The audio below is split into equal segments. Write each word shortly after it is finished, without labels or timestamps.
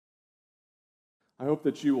I hope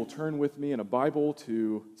that you will turn with me in a Bible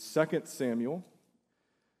to 2 Samuel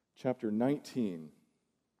chapter 19.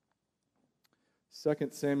 2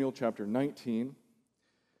 Samuel chapter 19,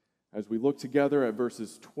 as we look together at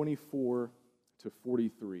verses 24 to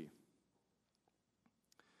 43.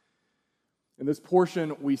 In this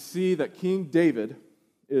portion, we see that King David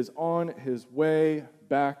is on his way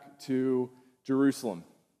back to Jerusalem.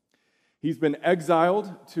 He's been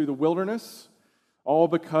exiled to the wilderness, all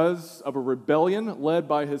because of a rebellion led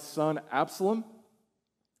by his son Absalom.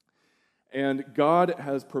 And God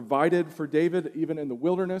has provided for David even in the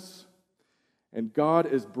wilderness, and God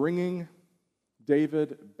is bringing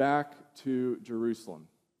David back to Jerusalem,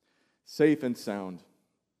 safe and sound.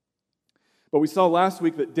 But we saw last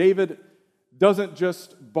week that David doesn't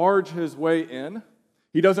just barge his way in.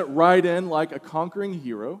 He doesn't ride in like a conquering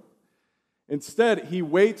hero. Instead, he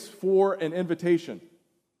waits for an invitation,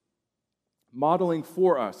 modeling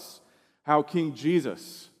for us how King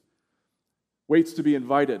Jesus waits to be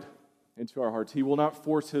invited into our hearts. He will not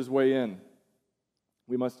force his way in.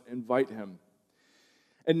 We must invite him.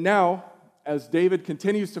 And now, as David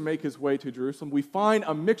continues to make his way to Jerusalem, we find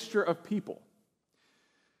a mixture of people.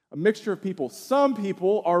 A mixture of people. Some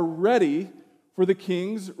people are ready for the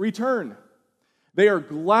king's return. They are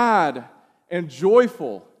glad and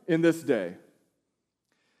joyful in this day,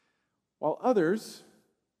 while others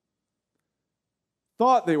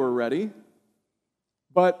thought they were ready,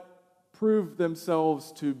 but proved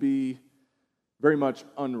themselves to be very much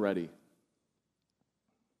unready.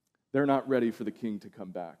 They're not ready for the king to come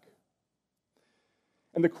back.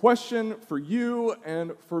 And the question for you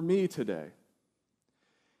and for me today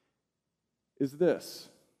is this: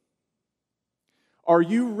 are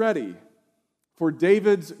you ready for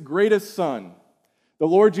David's greatest son, the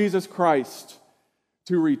Lord Jesus Christ,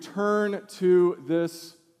 to return to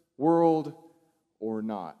this world or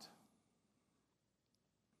not?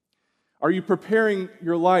 Are you preparing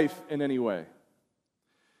your life in any way?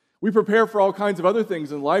 We prepare for all kinds of other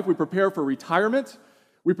things in life. We prepare for retirement.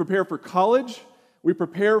 We prepare for college. We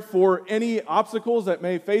prepare for any obstacles that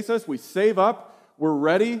may face us. We save up. We're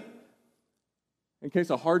ready in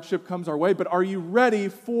case a hardship comes our way. But are you ready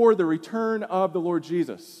for the return of the Lord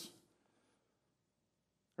Jesus?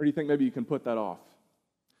 Or do you think maybe you can put that off?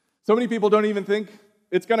 So many people don't even think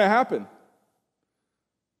it's going to happen.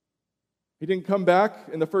 He didn't come back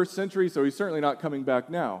in the first century, so he's certainly not coming back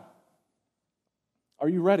now. Are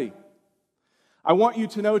you ready? I want you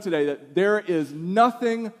to know today that there is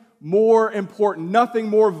nothing more important, nothing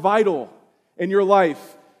more vital in your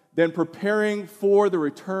life than preparing for the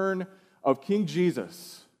return of King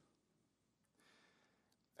Jesus.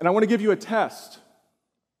 And I want to give you a test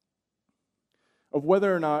of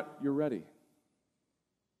whether or not you're ready.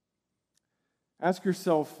 Ask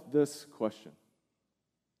yourself this question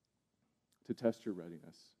to test your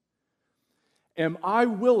readiness. Am I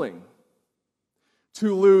willing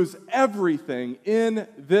to lose everything in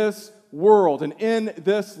this world and in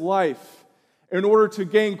this life in order to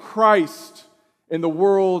gain Christ in the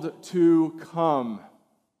world to come?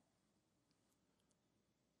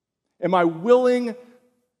 Am I willing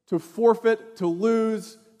to forfeit, to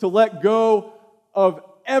lose, to let go of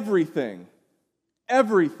everything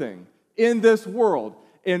in this world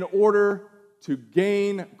in order to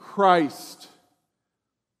gain Christ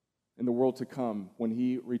in the world to come when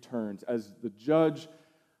he returns as the judge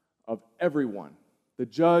of everyone, the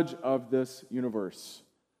judge of this universe,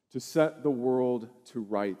 to set the world to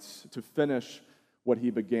rights, to finish what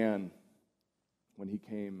he began when he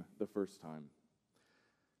came the first time?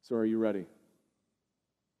 So are you ready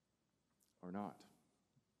or not?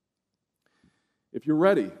 If you're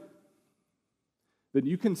ready, then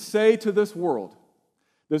you can say to this world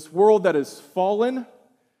that is fallen,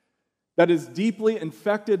 that is deeply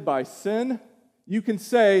infected by sin, you can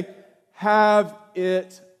say, have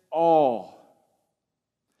it all.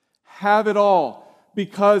 Have it all,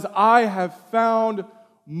 because I have found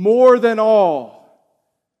more than all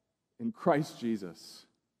in Christ Jesus.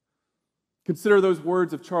 Consider those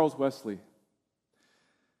words of Charles Wesley.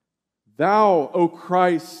 Thou, O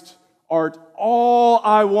Christ, art all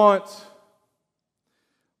I want.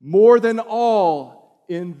 More than all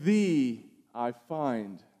in thee I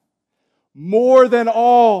find. More than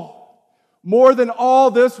all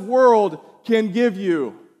this world can give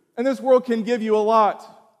you. And this world can give you a lot.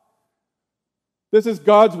 This is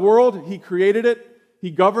God's world. He created it.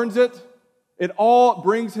 He governs it. It all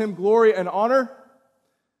brings him glory and honor.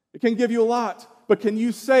 It can give you a lot. But can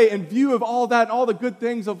you say, in view of all that and all the good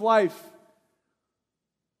things of life,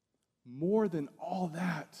 more than all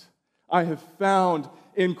that I have found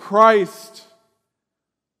in Christ?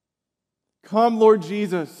 Come, Lord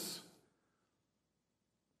Jesus.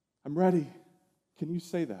 I'm ready. Can you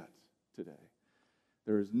say that today?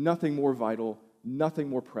 There is nothing more vital, nothing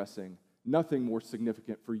more pressing, nothing more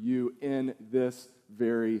significant for you in this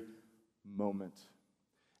very moment.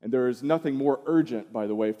 And there is nothing more urgent, by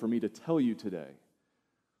the way, for me to tell you today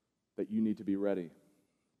that you need to be ready.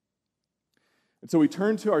 And so we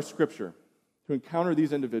turn to our scripture to encounter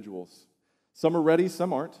these individuals. Some are ready,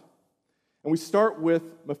 some aren't. And we start with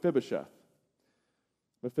Mephibosheth.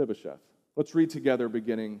 Mephibosheth. Let's read together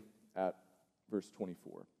beginning at verse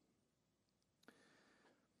 24.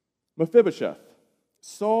 Mephibosheth,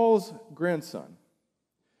 Saul's grandson,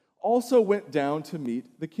 also went down to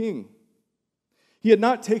meet the king. He had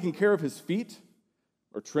not taken care of his feet,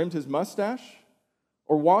 or trimmed his mustache,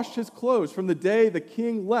 or washed his clothes from the day the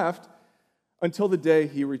king left until the day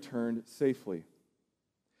he returned safely.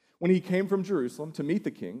 When he came from Jerusalem to meet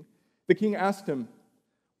the king asked him,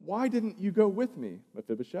 "Why didn't you go with me,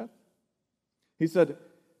 Mephibosheth?" He said,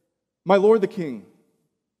 "My lord the king,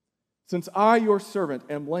 since I, your servant,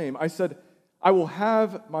 am lame, I said, I will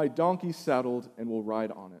have my donkey saddled and will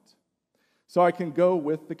ride on it, so I can go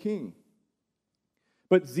with the king.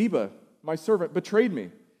 But Ziba, my servant, betrayed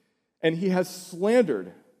me, and he has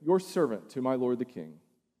slandered your servant to my lord the king.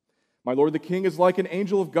 My lord the king is like an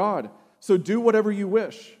angel of God, so do whatever you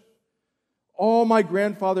wish. All my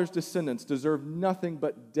grandfather's descendants deserve nothing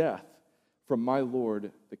but death from my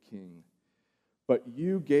lord the king. But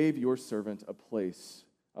you gave your servant a place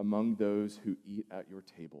among those who eat at your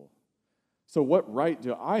table. So what right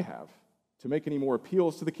do I have to make any more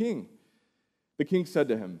appeals to the king?" The king said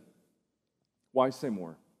to him, "Why say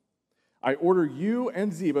more? I order you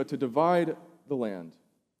and Ziba to divide the land."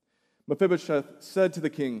 Mephibosheth said to the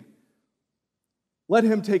king, "Let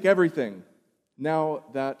him take everything, now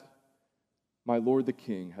that my lord the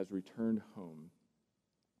king has returned home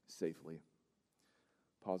safely."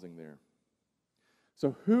 Pausing there.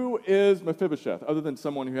 So who is Mephibosheth, other than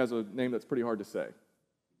someone who has a name that's pretty hard to say?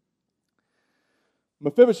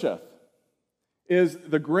 Mephibosheth is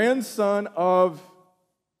the grandson of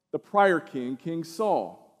the prior king, King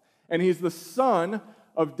Saul. And he's the son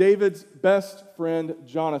of David's best friend,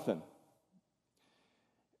 Jonathan.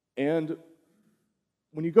 And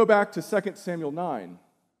when you go back to 2 Samuel 9,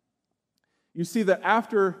 you see that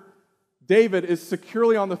after David is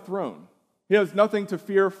securely on the throne, he has nothing to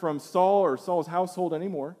fear from Saul or Saul's household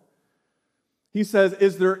anymore. He says,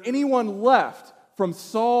 "Is there anyone left from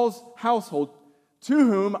Saul's household to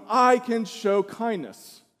whom I can show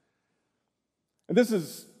kindness?" And this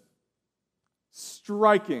is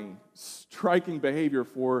striking behavior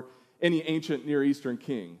for any ancient Near Eastern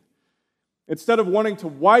king. Instead of wanting to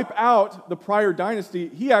wipe out the prior dynasty,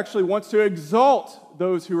 he actually wants to exalt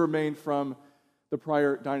those who remain from the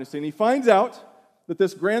prior dynasty. And he finds out that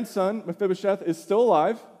this grandson, Mephibosheth, is still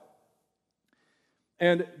alive.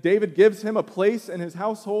 And David gives him a place in his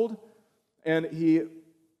household, and he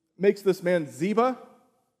makes this man Ziba,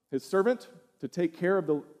 his servant, to take care of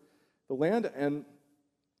the land. And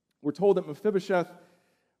we're told that Mephibosheth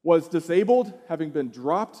was disabled, having been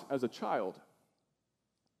dropped as a child.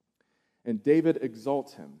 And David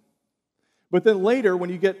exalts him. But then later,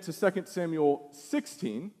 when you get to 2 Samuel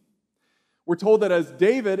 16, we're told that as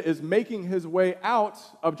David is making his way out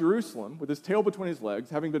of Jerusalem with his tail between his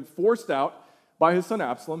legs, having been forced out by his son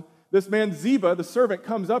Absalom, this man Ziba, the servant,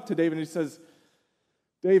 comes up to David and he says,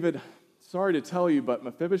 "David, sorry to tell you, but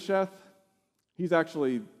Mephibosheth, he's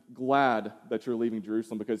actually glad that you're leaving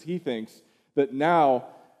Jerusalem because he thinks that now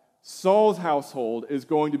Saul's household is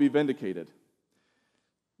going to be vindicated.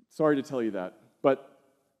 Sorry to tell you that, but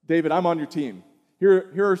David, I'm on your team.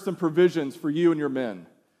 Here are some provisions for you and your men."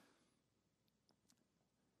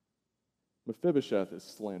 Mephibosheth is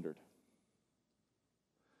slandered.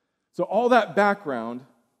 So all that background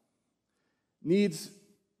needs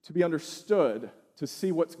to be understood to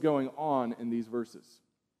see what's going on in these verses.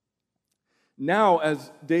 Now,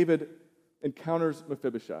 as David encounters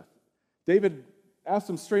Mephibosheth, David asks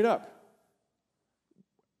him straight up,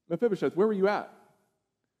 "Mephibosheth, where were you at?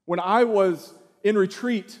 When I was in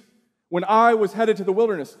retreat, when I was headed to the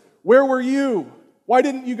wilderness, where were you? Why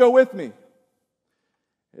didn't you go with me?"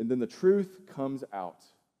 And then the truth comes out.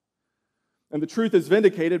 And the truth is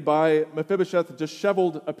vindicated by Mephibosheth's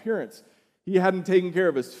disheveled appearance. He hadn't taken care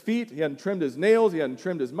of his feet, he hadn't trimmed his nails, he hadn't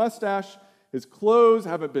trimmed his mustache, his clothes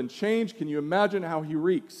haven't been changed. Can you imagine how he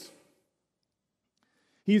reeks?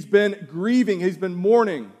 He's been grieving, he's been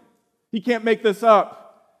mourning. He can't make this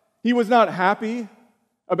up. He was not happy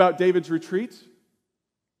about David's retreat.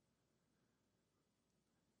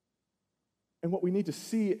 And what we need to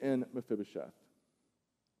see in Mephibosheth,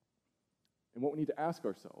 and what we need to ask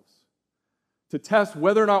ourselves, to test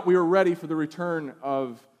whether or not we are ready for the return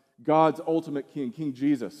of God's ultimate king, King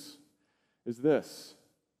Jesus, is this.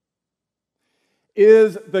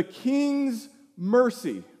 Is the king's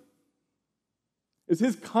mercy, is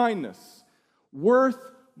his kindness worth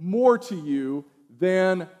more to you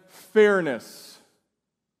than fairness?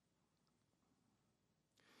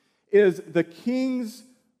 Is the king's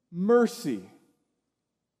mercy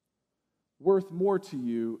worth more to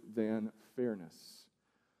you than fairness?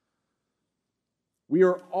 We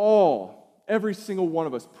are all, every single one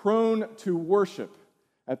of us, prone to worship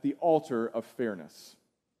at the altar of fairness.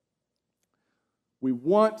 We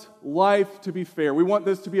want life to be fair. We want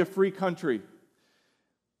this to be a free country,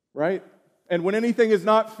 right? And when anything is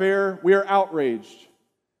not fair, we are outraged.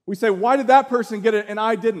 We say, why did that person get it and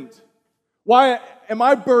I didn't? Why am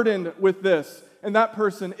I burdened with this and that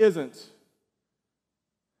person isn't?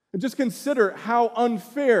 And just consider how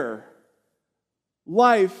unfair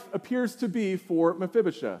life appears to be for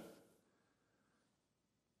Mephibosheth.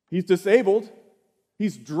 He's disabled.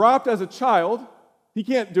 He's dropped as a child. He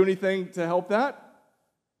can't do anything to help that.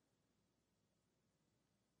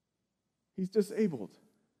 He's disabled.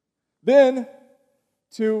 Then,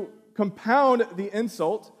 to compound the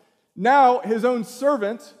insult, now his own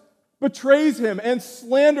servant betrays him and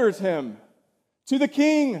slanders him to the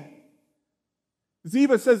king.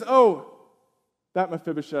 Ziba says, oh, that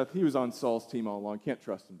Mephibosheth, he was on Saul's team all along. Can't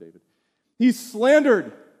trust him, David. He's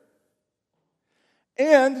slandered.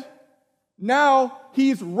 And now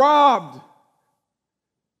he's robbed.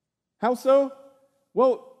 How so?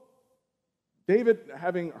 Well, David,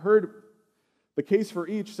 having heard the case for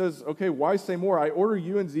each, says, okay, why say more? I order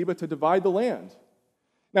you and Ziba to divide the land.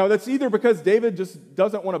 Now, that's either because David just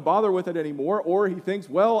doesn't want to bother with it anymore, or he thinks,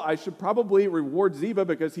 well, I should probably reward Ziba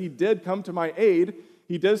because he did come to my aid.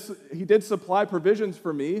 He did supply provisions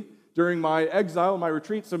for me during my exile, my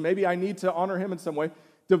retreat, so maybe I need to honor him in some way.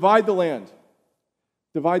 Divide the land.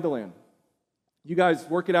 Divide the land. You guys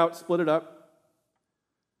work it out, split it up.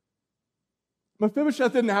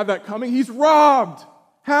 Mephibosheth didn't have that coming. He's robbed.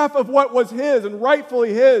 Half of what was his and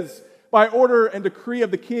rightfully his by order and decree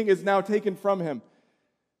of the king is now taken from him.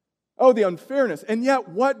 Oh, the unfairness. And yet,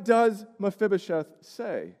 what does Mephibosheth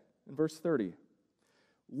say in verse 30?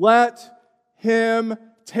 Let him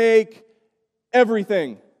take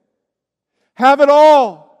everything. Have it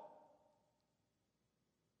all.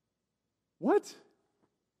 What?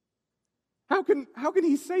 How can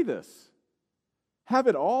he say this? Have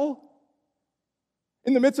it all?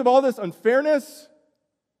 In the midst of all this unfairness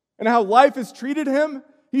and how life has treated him,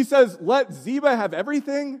 he says, let Ziba have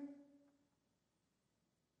everything?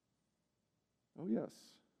 Oh, yes.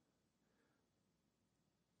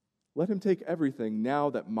 Let him take everything now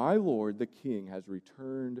that my Lord, the king, has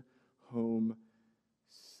returned home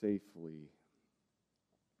safely.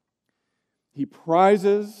 He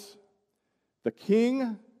prizes the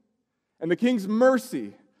king and the king's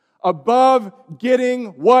mercy above getting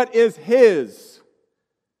what is his.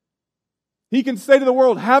 He can say to the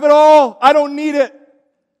world, have it all, I don't need it.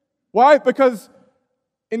 Why? Because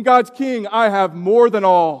in God's king, I have more than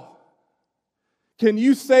all. Can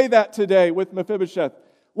you say that today with Mephibosheth?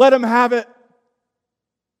 Let him have it.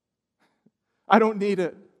 I don't need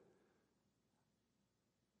it.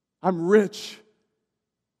 I'm rich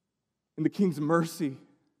in the king's mercy.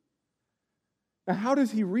 Now, how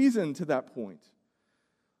does he reason to that point?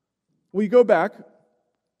 Well, you go back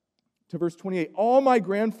to verse 28. All my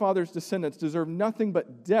grandfather's descendants deserve nothing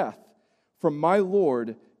but death from my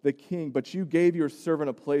Lord the king, but you gave your servant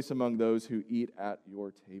a place among those who eat at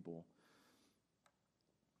your table.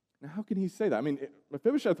 Now, how can he say that? I mean,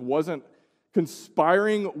 Mephibosheth wasn't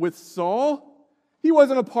conspiring with Saul. He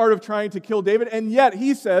wasn't a part of trying to kill David, and yet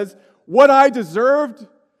he says, what I deserved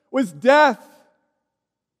was death. How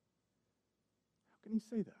can he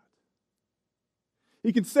say that?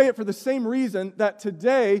 He can say it for the same reason that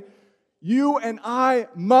today you and I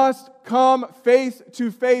must come face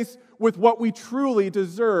to face with what we truly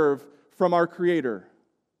deserve from our Creator.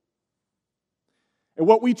 And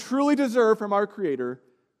what we truly deserve from our Creator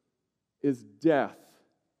is death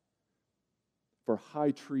for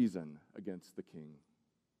high treason against the king.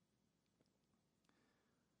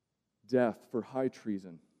 Death for high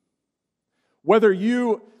treason. Whether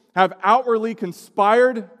you have outwardly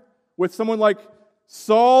conspired with someone like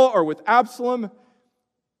Saul or with Absalom,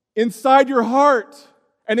 inside your heart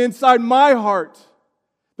and inside my heart,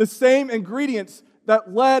 the same ingredients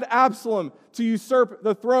that led Absalom to usurp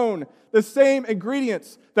the throne, the same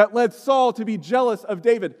ingredients that led Saul to be jealous of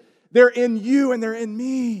David, they're in you and they're in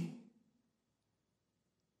me.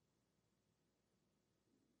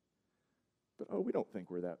 But we don't think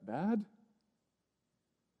we're that bad.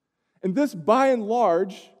 And this, by and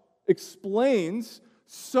large, explains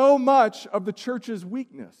so much of the church's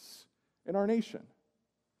weakness in our nation.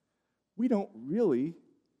 We don't really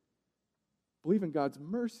believe in God's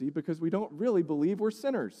mercy because we don't really believe we're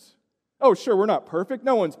sinners. Oh, sure, we're not perfect.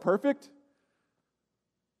 No one's perfect.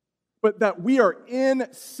 But that we are in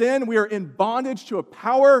sin, we are in bondage to a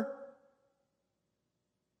power,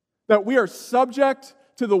 that we are subject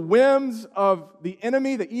to the whims of the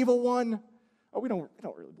enemy, the evil one. Oh, we don't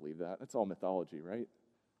really believe that. That's all mythology, right?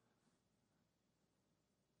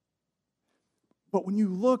 But when you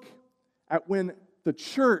look at when the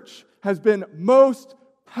church has been most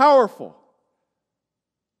powerful,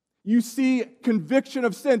 you see conviction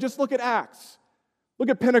of sin. Just look at Acts. Look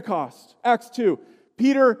at Pentecost, Acts 2.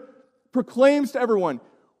 Peter proclaims to everyone,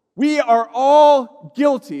 we are all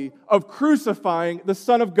guilty of crucifying the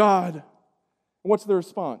Son of God. And what's the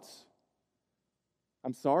response?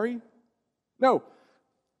 I'm sorry? No.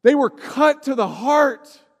 They were cut to the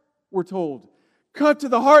heart, we're told. Cut to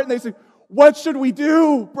the heart, and they say, what should we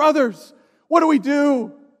do, brothers? What do we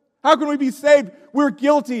do? How can we be saved? We're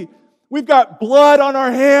guilty. We've got blood on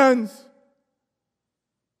our hands.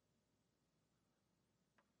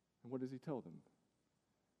 And what does he tell them?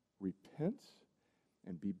 Repent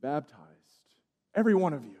and be baptized, every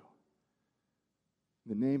one of you,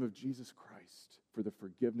 in the name of Jesus Christ for the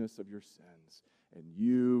forgiveness of your sins, and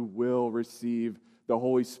you will receive the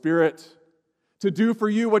Holy Spirit to do for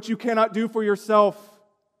you what you cannot do for yourself.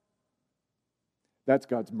 That's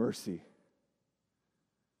God's mercy.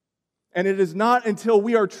 And it is not until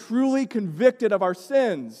we are truly convicted of our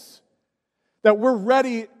sins that we're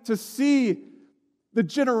ready to see the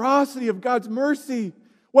generosity of God's mercy,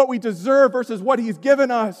 what we deserve versus what He's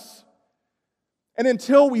given us. And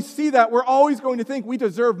until we see that, we're always going to think we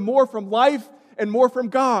deserve more from life and more from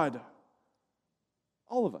God.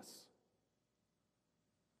 All of us.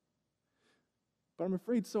 But I'm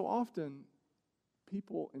afraid so often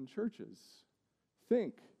people in churches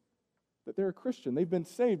think that they're a Christian. They've been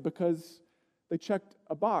saved because they checked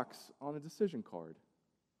a box on a decision card.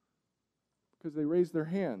 Because they raised their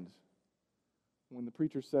hand when the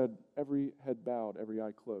preacher said, every head bowed, every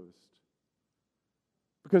eye closed.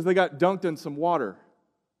 Because they got dunked in some water.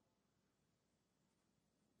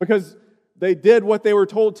 Because they did what they were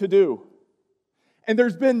told to do. And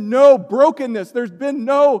there's been no brokenness. There's been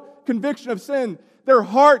no conviction of sin. Their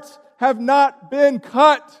hearts have not been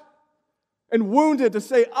cut and wounded to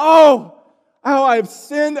say, oh, how I have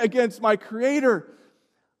sinned against my Creator.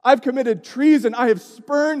 I've committed treason. I have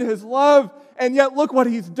spurned His love. And yet look what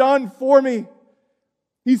He's done for me.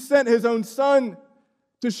 He sent His own Son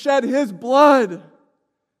to shed His blood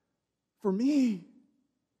for me.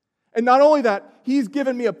 And not only that, He's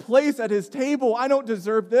given me a place at His table. I don't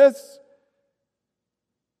deserve this.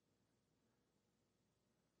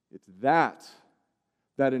 It's that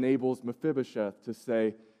enables Mephibosheth to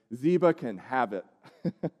say, Ziba can have it.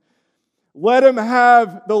 Let him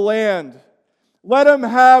have the land. Let him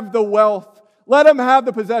have the wealth. Let him have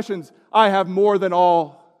the possessions. I have more than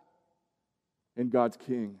all in God's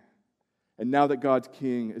King. And now that God's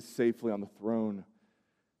King is safely on the throne,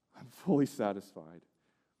 I'm fully satisfied.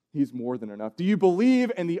 He's more than enough. Do you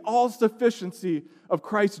believe in the all-sufficiency of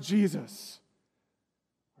Christ Jesus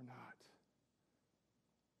or not?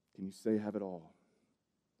 Can you say have it all?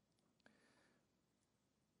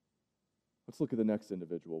 Let's look at the next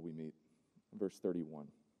individual we meet, verse 31.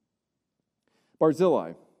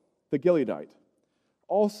 Barzillai, the Gileadite,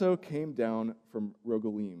 also came down from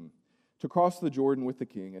Rogelim to cross the Jordan with the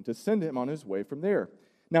king and to send him on his way from there.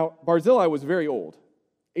 Now, Barzillai was very old,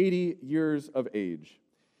 80 years of age.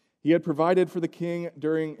 He had provided for the king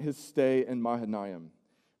during his stay in Mahanaim,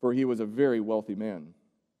 for he was a very wealthy man.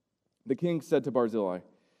 The king said to Barzillai,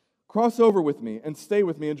 cross over with me and stay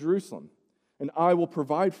with me in Jerusalem, and I will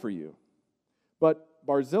provide for you. But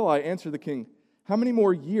Barzillai answered the king, how many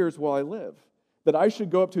more years will I live, that I should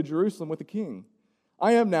go up to Jerusalem with the king?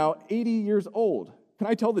 I am now 80 years old. Can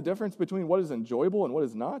I tell the difference between what is enjoyable and what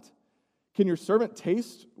is not? Can your servant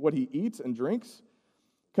taste what he eats and drinks?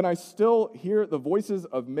 Can I still hear the voices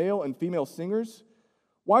of male and female singers?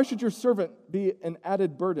 Why should your servant be an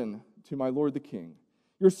added burden to my lord the king?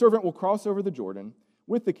 Your servant will cross over the Jordan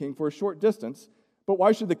with the king for a short distance, but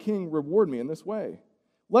why should the king reward me in this way?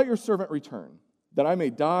 Let your servant return, that I may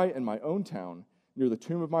die in my own town near the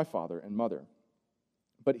tomb of my father and mother.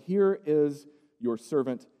 But here is your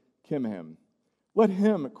servant Kimham. Let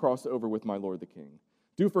him cross over with my lord the king.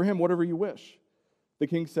 Do for him whatever you wish. The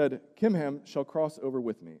king said, Kimham shall cross over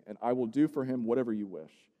with me, and I will do for him whatever you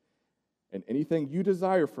wish. And anything you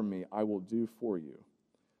desire from me, I will do for you.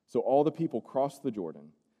 So all the people crossed the Jordan,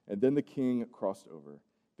 and then the king crossed over.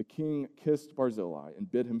 The king kissed Barzillai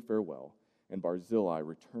and bid him farewell, and Barzillai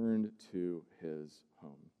returned to his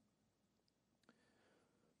home.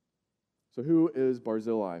 So who is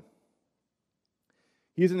Barzillai?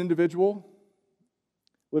 He's an individual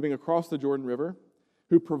living across the Jordan River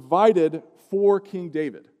who provided for King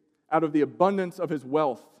David out of the abundance of his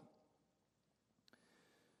wealth.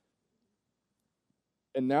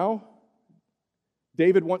 And now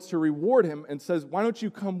David wants to reward him and says, "Why don't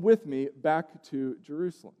you come with me back to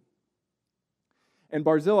Jerusalem?" And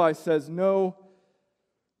Barzillai says, No,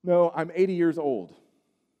 I'm 80 years old.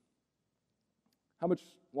 How much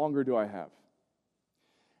longer do I have?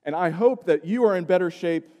 And I hope that you are in better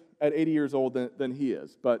shape at 80 years old than he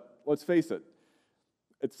is. But let's face it,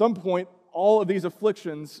 at some point, all of these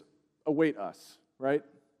afflictions await us, right?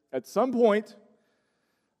 At some point,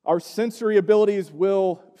 our sensory abilities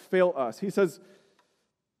will fail us. He says,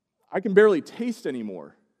 I can barely taste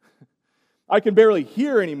anymore. I can barely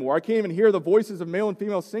hear anymore. I can't even hear the voices of male and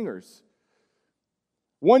female singers.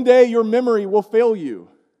 One day, your memory will fail you.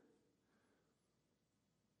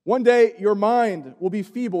 One day, your mind will be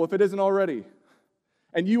feeble if it isn't already.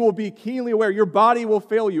 And you will be keenly aware. Your body will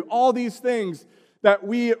fail you. All these things that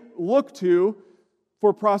we look to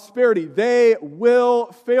for prosperity, they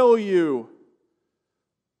will fail you.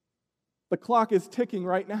 The clock is ticking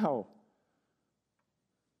right now.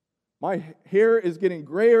 My hair is getting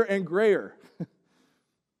grayer and grayer.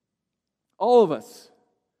 All of us.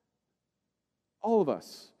 All of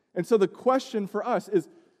us. And so the question for us is,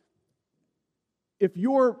 if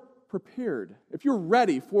you're prepared, if you're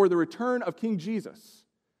ready for the return of King Jesus,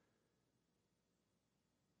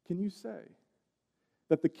 can you say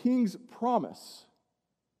that the King's promise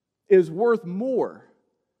is worth more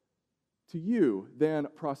to you than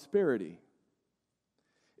prosperity?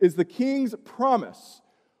 Is the King's promise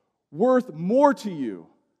worth more to you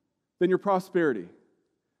than your prosperity?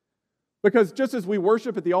 Because just as we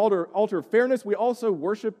worship at the altar of fairness, we also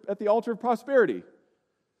worship at the altar of prosperity.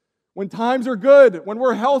 When times are good, when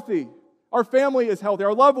we're healthy, our family is healthy,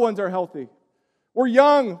 our loved ones are healthy, we're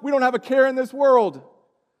young, we don't have a care in this world.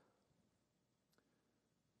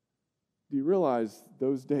 Do you realize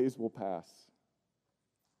those days will pass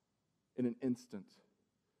in an instant?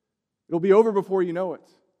 It'll be over before you know it.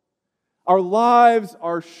 Our lives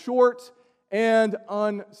are short and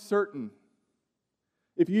uncertain,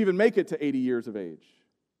 if you even make it to 80 years of age.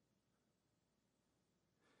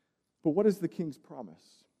 But what is the King's promise?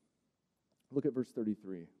 Look at verse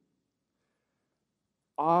 33.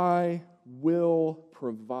 I will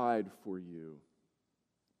provide for you.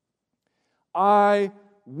 I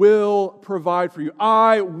will provide for you.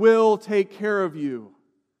 I will take care of you.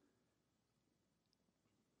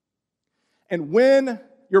 And when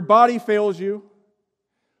your body fails you,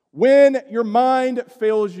 when your mind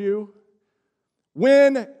fails you,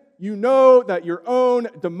 when you know that your own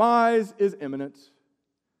demise is imminent,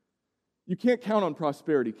 you can't count on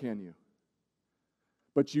prosperity, can you?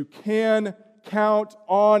 But you can count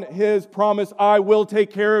on His promise, I will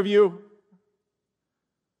take care of you.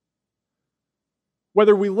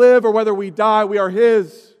 Whether we live or whether we die, we are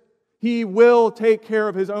His. He will take care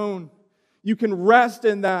of His own. You can rest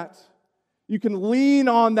in that. You can lean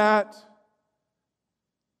on that.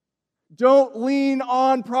 Don't lean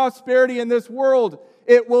on prosperity in this world.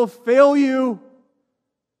 It will fail you.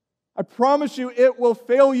 I promise you, it will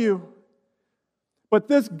fail you. But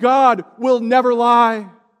this God will never lie.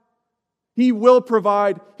 He will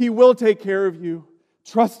provide. He will take care of you.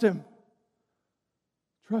 Trust Him.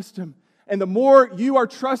 Trust Him. And the more you are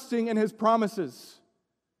trusting in His promises,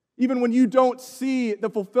 even when you don't see the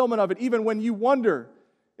fulfillment of it, even when you wonder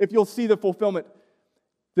if you'll see the fulfillment,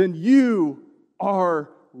 then you are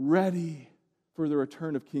ready for the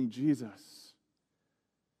return of King Jesus.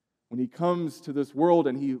 When He comes to this world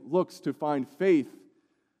and He looks to find faith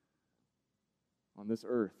on this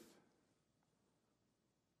earth.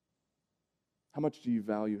 How much do you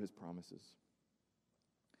value His promises?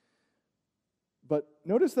 But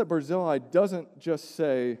notice that Barzillai doesn't just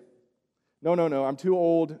say, no, I'm too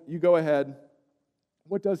old, you go ahead.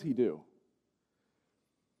 What does he do?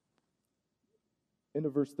 Into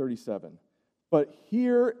verse 37. But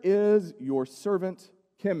here is your servant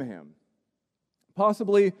Kimham.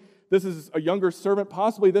 Possibly this is a younger servant,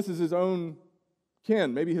 possibly this is his own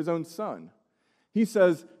kin, maybe his own son. He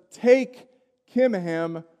says, take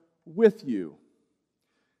Kimham with you.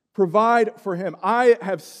 Provide for him. I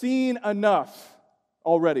have seen enough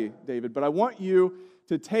already, David, but I want you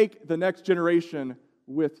to take the next generation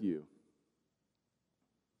with you.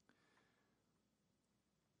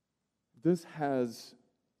 This has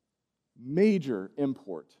major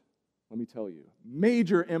import, let me tell you,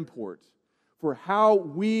 major import for how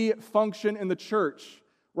we function in the church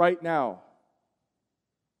right now.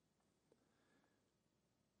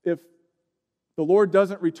 if the Lord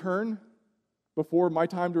doesn't return before my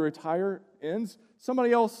time to retire ends,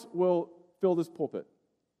 somebody else will fill this pulpit.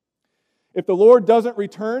 If the Lord doesn't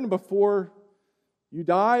return before you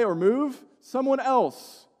die or move, someone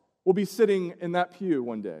else will be sitting in that pew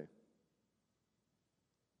one day.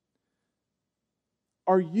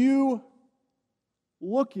 Are you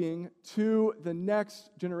looking to the next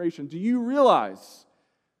generation? Do you realize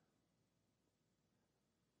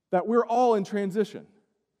that we're all in transition?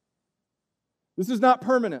 This is not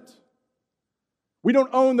permanent. We don't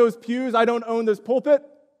own those pews. I don't own this pulpit.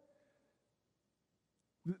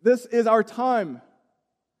 This is our time.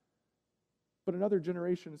 But another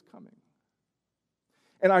generation is coming.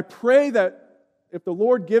 And I pray that if the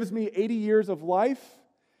Lord gives me 80 years of life,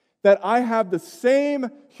 that I have the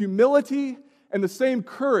same humility and the same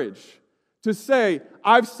courage to say,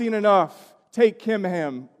 I've seen enough. Take Kim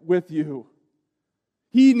Ham with you.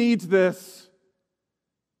 He needs this.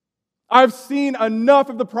 I've seen enough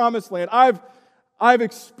of the promised land. I've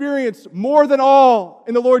experienced more than all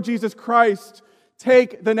in the Lord Jesus Christ.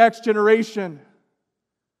 Take the next generation.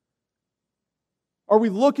 Are we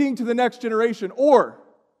looking to the next generation? Or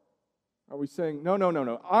are we saying, no.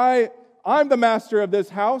 I'm the master of this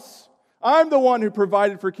house. I'm the one who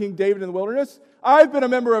provided for King David in the wilderness. I've been a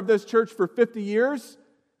member of this church for 50 years.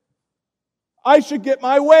 I should get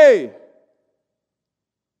my way.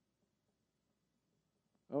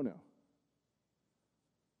 Oh no.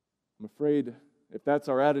 I'm afraid if that's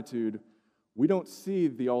our attitude, we don't see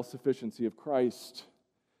the all-sufficiency of Christ.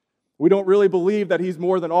 We don't really believe that He's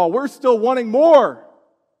more than all. We're still wanting more.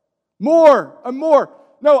 More and more.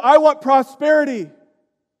 No, I want prosperity.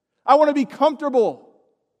 I want to be comfortable.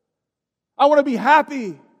 I want to be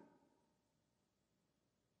happy. Be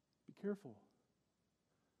careful.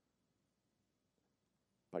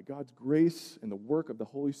 By God's grace and the work of the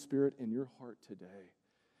Holy Spirit in your heart today,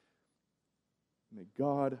 may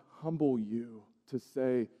God humble you to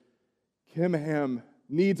say, Kim Ham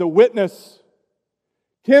needs a witness.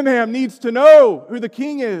 Kim Ham needs to know who the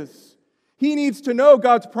King is. He needs to know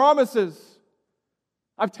God's promises.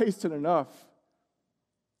 I've tasted enough.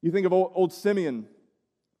 You think of old Simeon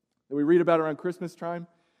that we read about around Christmas time,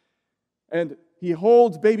 and he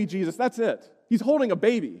holds baby Jesus. That's it. He's holding a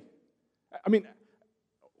baby. I mean,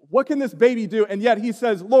 what can this baby do? And yet he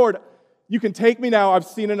says, Lord, you can take me now. I've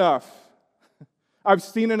seen enough. I've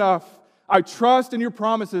seen enough. I trust in your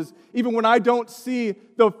promises. Even when I don't see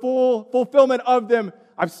the full fulfillment of them,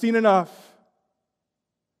 I've seen enough.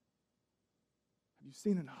 Have you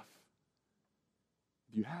seen enough?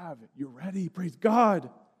 If you have, you're ready. Praise God.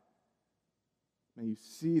 May you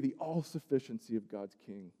see the all-sufficiency of God's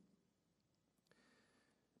King.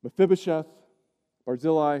 Mephibosheth,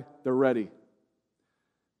 Barzillai, they're ready.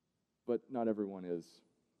 But not everyone is.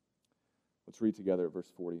 Let's read together at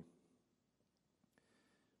verse 40.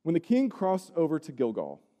 When the king crossed over to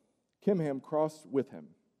Gilgal, Kimham crossed with him.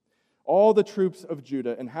 All the troops of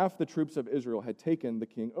Judah and half the troops of Israel had taken the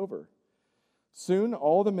king over. Soon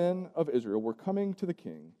all the men of Israel were coming to the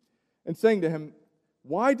king and saying to him,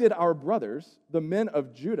 why did our brothers, the men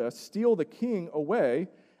of Judah, steal the king away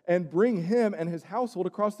and bring him and his household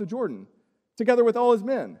across the Jordan, together with all his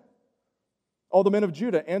men? All the men of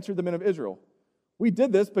Judah answered the men of Israel, we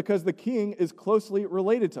did this because the king is closely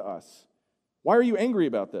related to us. Why are you angry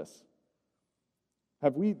about this?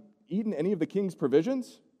 Have we eaten any of the king's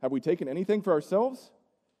provisions? Have we taken anything for ourselves?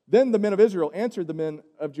 Then the men of Israel answered the men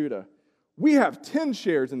of Judah, we have 10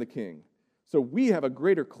 shares in the king, so we have a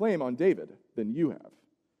greater claim on David than you have.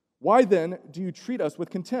 Why then do you treat us with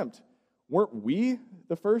contempt? Weren't we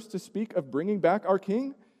the first to speak of bringing back our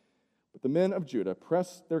king? But the men of Judah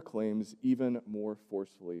pressed their claims even more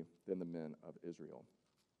forcefully than the men of Israel.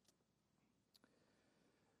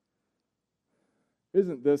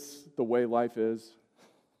 Isn't this the way life is?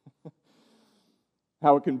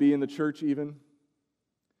 How it can be in the church even?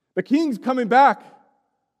 The king's coming back.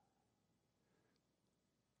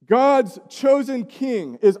 God's chosen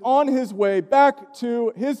king is on his way back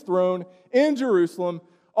to his throne in Jerusalem.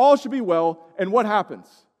 All should be well. And what happens?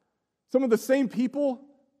 Some of the same people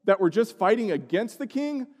that were just fighting against the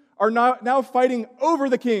king are now fighting over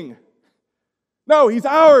the king. No, he's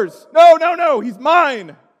ours. No, he's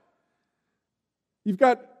mine. You've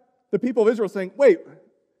got the people of Israel saying, wait,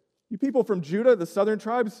 you people from Judah, the southern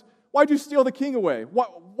tribes, why'd you steal the king away?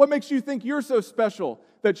 What makes you think you're so special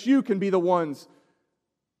that you can be the ones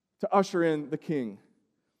to usher in the king?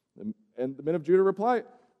 And the men of Judah reply,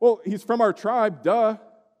 well, he's from our tribe, duh.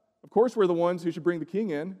 Of course we're the ones who should bring the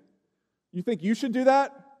king in. You think you should do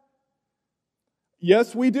that?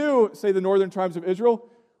 Yes, we do, say the northern tribes of Israel.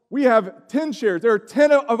 We have 10 shares. There are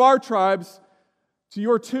 10 of our tribes to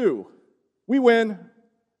your 2. We win.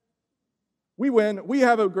 We win. We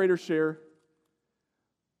have a greater share.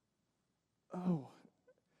 Oh,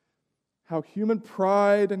 how human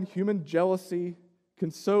pride and human jealousy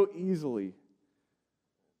can so easily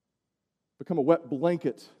become a wet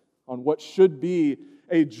blanket on what should be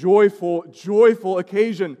a joyful, joyful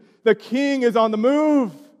occasion. The King is on the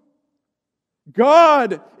move.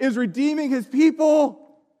 God is redeeming His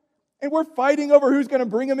people, and we're fighting over who's going to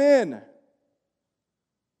bring Him in.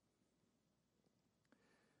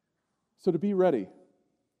 So to be ready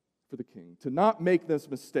for the King, to not make this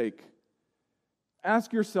mistake,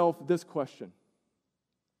 ask yourself this question.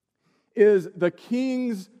 Is the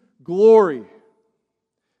King's glory,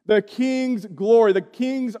 the King's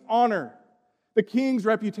honor, the King's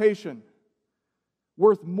reputation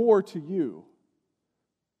worth more to you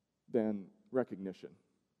than recognition?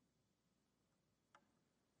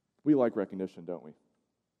 We like recognition, don't we?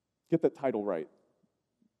 Get that title right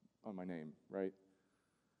on my name, right?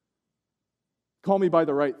 Call me by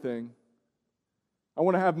the right thing. I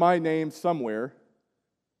want to have my name somewhere.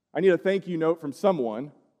 I need a thank you note from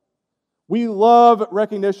someone. We love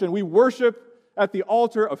recognition. We worship at the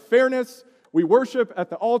altar of fairness. We worship at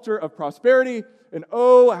the altar of prosperity. And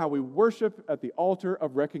oh, how we worship at the altar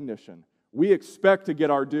of recognition. We expect to get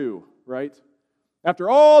our due, right? After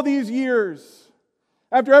all these years,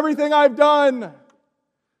 after everything I've done,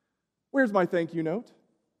 where's my thank you note?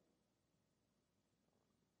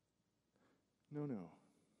 No.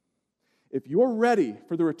 If you're ready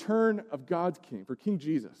for the return of God's King, for King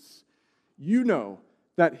Jesus, you know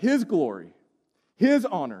that His glory, His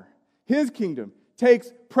honor, His kingdom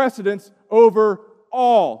takes precedence over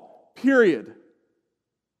all, period.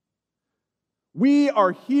 We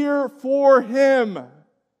are here for Him.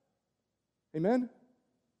 Amen?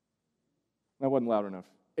 That wasn't loud enough.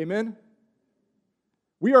 Amen?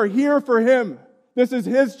 We are here for Him. This is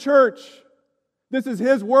His church. This is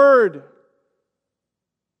His word.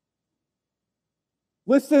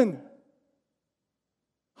 Listen.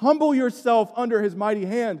 Humble yourself under His mighty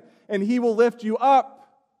hand, and He will lift you up.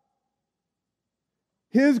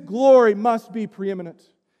 His glory must be preeminent.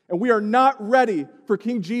 And we are not ready for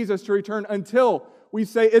King Jesus to return until we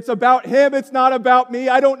say, it's about Him, it's not about me.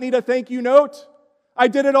 I don't need a thank you note. I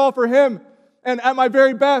did it all for Him. And at my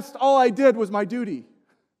very best, all I did was my duty.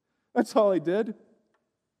 That's all I did.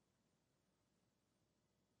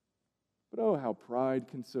 But oh, how pride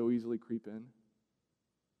can so easily creep in.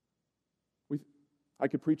 I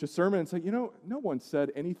could preach a sermon and say, no one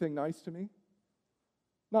said anything nice to me.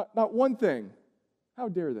 Not one thing. How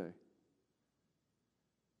dare they?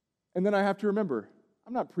 And then I have to remember,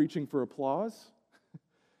 I'm not preaching for applause.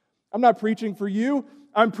 I'm not preaching for you.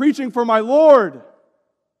 I'm preaching for my Lord.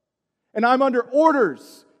 And I'm under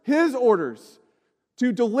orders, His orders,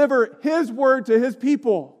 to deliver His word to His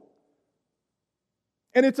people.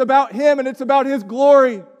 And it's about Him and it's about His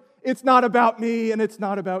glory. It's not about me and it's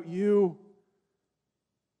not about you.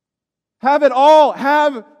 Have it all.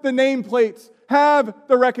 Have the nameplates. Have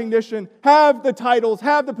the recognition. Have the titles.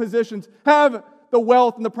 Have the positions. Have the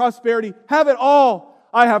wealth and the prosperity. Have it all.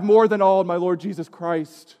 I have more than all in my Lord Jesus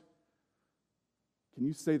Christ. Can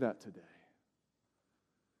you say that today?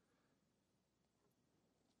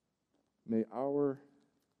 May our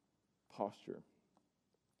posture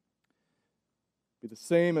be the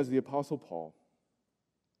same as the Apostle Paul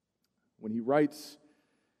when he writes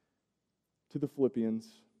to the Philippians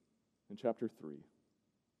in chapter 3,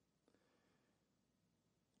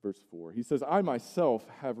 verse 4. He says, I myself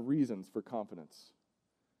have reasons for confidence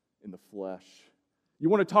in the flesh. You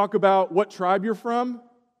want to talk about what tribe you're from?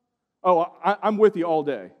 Oh, I'm with you all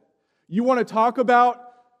day. You want to talk about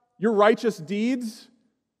your righteous deeds?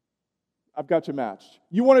 I've got you matched.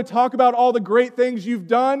 You want to talk about all the great things you've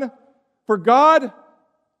done for God?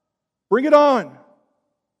 Bring it on.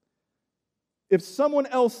 If someone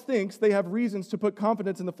else thinks they have reasons to put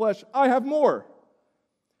confidence in the flesh, I have more.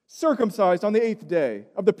 Circumcised on the 8th day,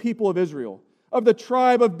 of the people of Israel, of the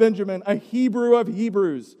tribe of Benjamin, a Hebrew of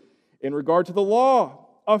Hebrews, in regard to the law,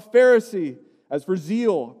 a Pharisee, as for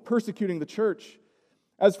zeal, persecuting the church,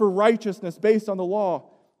 as for righteousness based on the law,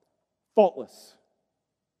 faultless.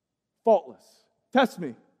 Faultless. Test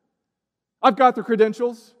me. I've got the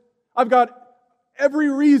credentials. I've got every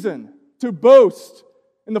reason to boast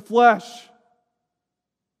in the flesh.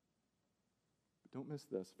 Don't miss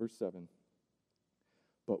this, verse 7.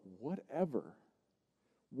 But whatever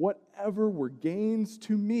were gains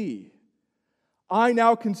to me, I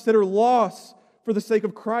now consider loss for the sake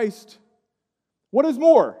of Christ. What is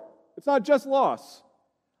more? It's not just loss.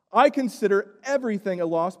 I consider everything a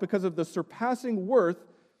loss because of the surpassing worth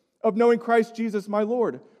of knowing Christ Jesus my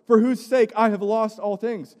Lord. for whose sake I have lost all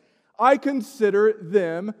things. I consider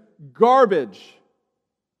them garbage.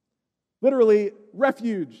 Literally,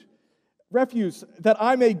 refuse, that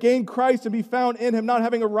I may gain Christ and be found in him, not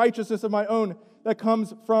having a righteousness of my own that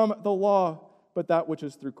comes from the law, but that which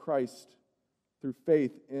is through Christ, through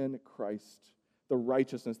faith in Christ, the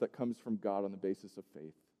righteousness that comes from God on the basis of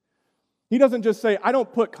faith. He doesn't just say, I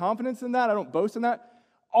don't put confidence in that, I don't boast in that.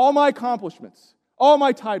 All my accomplishments, all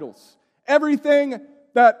my titles, everything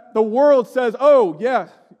that the world says, oh, yeah,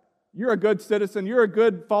 you're a good citizen, you're a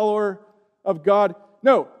good follower of God.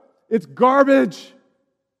 No, it's garbage.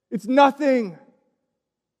 It's nothing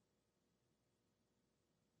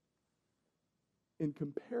in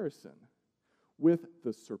comparison with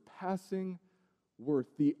the surpassing worth,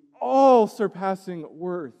 the all-surpassing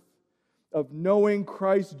worth of knowing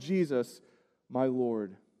Christ Jesus, my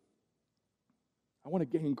Lord. I want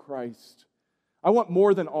to gain Christ. I want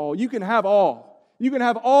more than all. You can have all. You can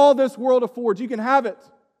have all this world affords. You can have it.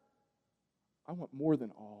 I want more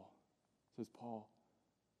than all, says Paul.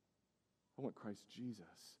 I want Christ Jesus.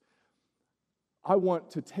 I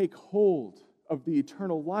want to take hold of the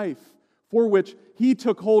eternal life for which he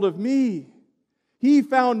took hold of me. He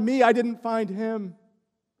found me. I didn't find him.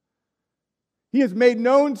 He has made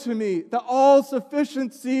known to me the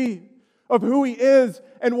all-sufficiency of who he is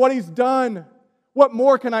and what he's done. What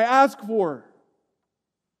more can I ask for?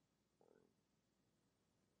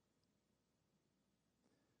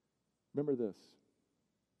 Remember this.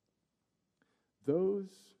 Those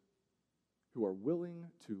who are willing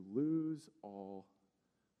to lose all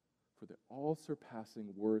for the all-surpassing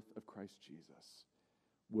worth of Christ Jesus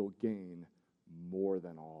will gain more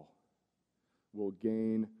than all. Will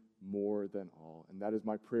gain more than all. And that is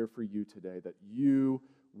my prayer for you today, that you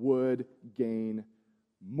would gain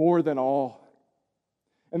more than all.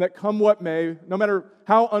 And that come what may, no matter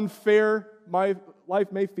how unfair my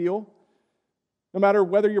life may feel, no matter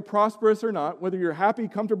whether you're prosperous or not, whether you're happy,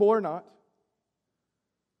 comfortable or not,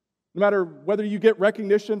 no matter whether you get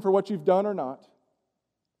recognition for what you've done or not,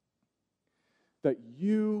 that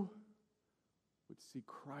you would see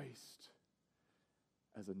Christ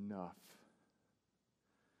as enough.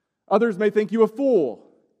 Others may think you a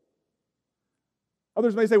fool.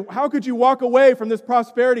 Others may say, how could you walk away from this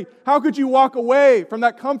prosperity? How could you walk away from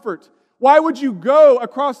that comfort? Why would you go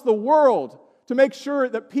across the world to make sure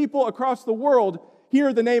that people across the world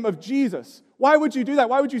hear the name of Jesus? Why would you do that?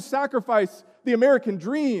 Why would you sacrifice the American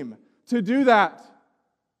dream to do that?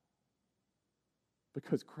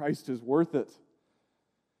 Because Christ is worth it.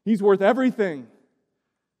 He's worth everything.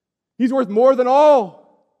 He's worth more than all.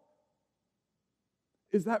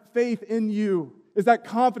 Is that faith in you? Is that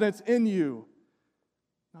confidence in you?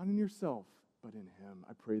 Not in yourself, but in him.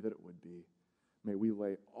 I pray that it would be. May we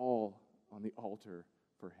lay all on the altar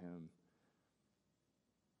for him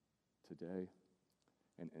today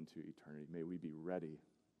and into eternity. May we be ready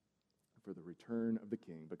for the return of the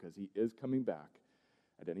King, because he is coming back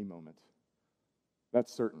at any moment.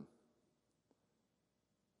 That's certain.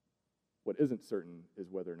 What isn't certain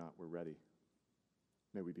is whether or not we're ready.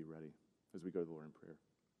 May we be ready as we go to the Lord in prayer.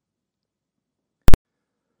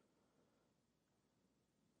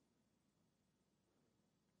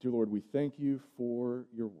 Dear Lord, we thank you for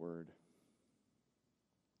your word,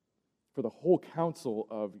 for the whole counsel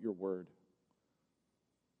of your word.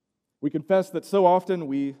 We confess that so often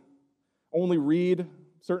we only read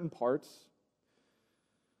certain parts.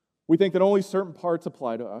 We think that only certain parts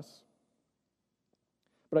apply to us.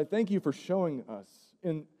 But I thank you for showing us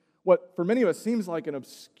in what for many of us seems like an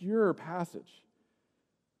obscure passage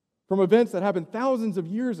from events that happened thousands of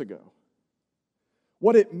years ago,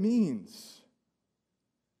 what it means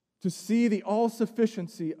to see the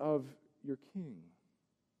all-sufficiency of your King.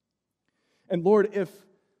 And Lord, if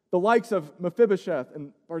the likes of Mephibosheth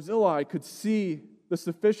and Barzillai could see the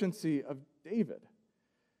sufficiency of David,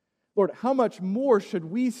 Lord, how much more should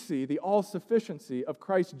we see the all-sufficiency of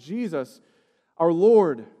Christ Jesus, our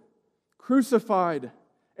Lord, crucified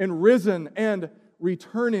and risen and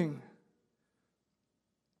returning?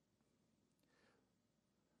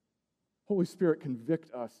 Holy Spirit,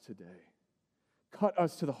 convict us today. Cut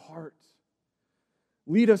us to the heart.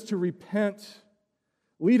 Lead us to repent.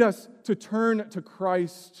 Lead us to turn to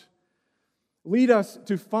Christ. Lead us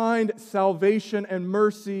to find salvation and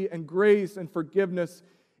mercy and grace and forgiveness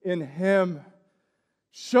in him.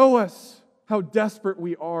 Show us how desperate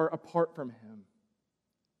we are apart from him.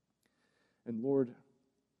 And Lord,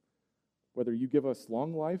 whether you give us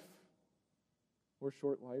long life or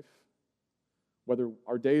short life, whether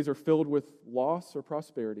our days are filled with loss or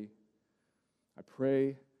prosperity, I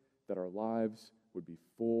pray that our lives would be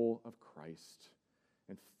full of Christ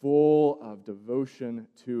and full of devotion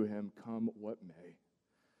to him, come what may.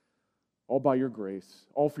 All by your grace,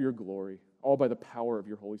 all for your glory, all by the power of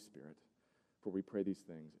your Holy Spirit. For we pray these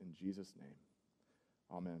things in Jesus' name.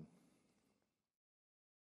 Amen.